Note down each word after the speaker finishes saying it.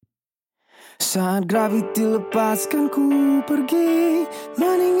Saat graviti lepaskan ku pergi,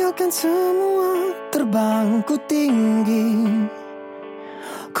 meninggalkan semua, terbang ku tinggi.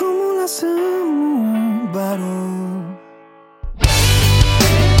 Ku mulai semua baru.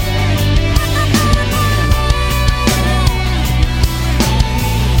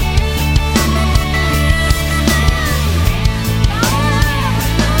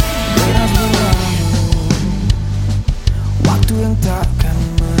 Deras berlalu, waktu yang takkan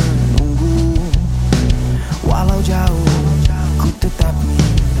menunggu. Walau jauh, ku tetap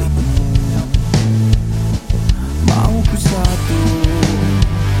milikmu. Mau ku satu,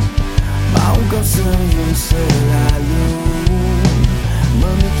 mau kau senyum selalu.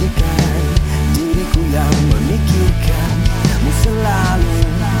 Memikirkan diriku yang memikirkanmu selalu.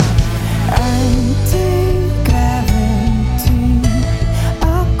 AntiGraviti,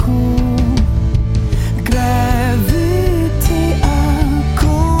 aku graviti,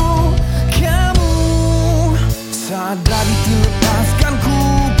 aku kamu. Saat graviti lepaskan ku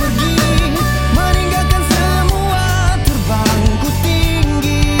pergi, meninggalkan semua, terbang ku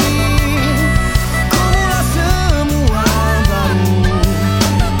tinggi. Ku mulai semua baru.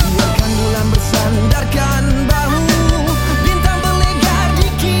 Biarkan bulan bersandarkan bahu, bintang berlegar di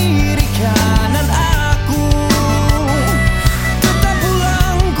kiri kanan aku. Tetap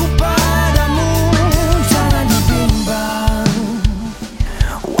pulang ku padamu, jangan dibimbang.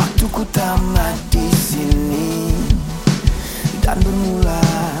 Waktuku tamat di sini dan bermula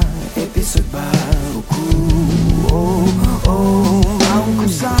episode baruku. Oh, oh, mau ku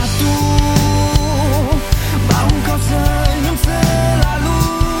satu, mau kau senyum selalu.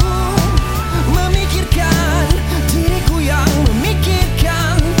 Memikirkan diriku yang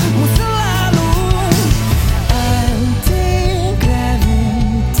memikirkanmu selalu. AntiGraviti,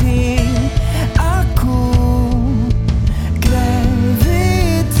 aku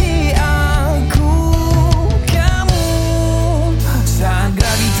graviti, aku kamu. Saat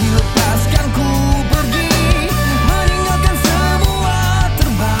graviti lepaskan ku pergi, meninggalkan semua,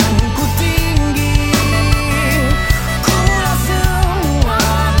 terbang ku tinggi. Ku mulai semua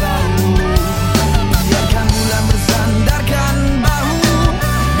baru. Biarkan bulan bersandarkan bahu,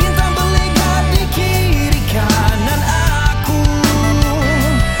 bintang berlegar di kiri kanan aku.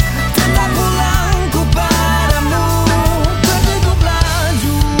 Tetap pulang ku padamu, berdegup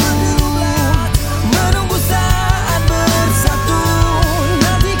laju, menunggu saat bersatu.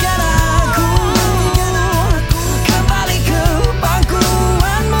 Nantikan aku kembali ke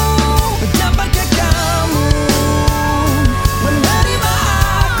pangkuanmu, dapatkah kamu menerima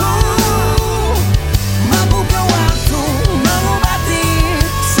aku? Mampukah waktu mengobati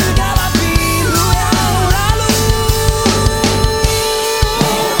segala pilu yang lalu?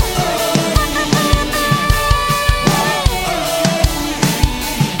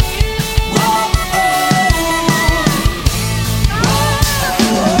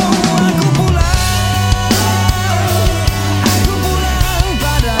 Aku pulang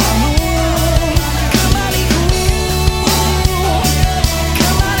padamu, kembali padamu.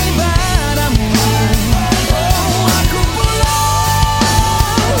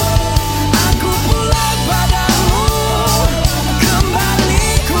 Aku pulang padamu,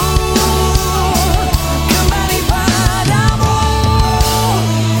 kembali padamu.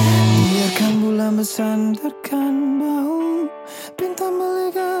 Biarkan bulan bersandarkan bahu, bintang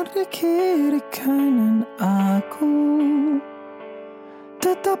melegar di kiri kanan aku.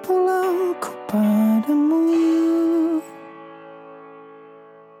 Tetap pulang ku padamu.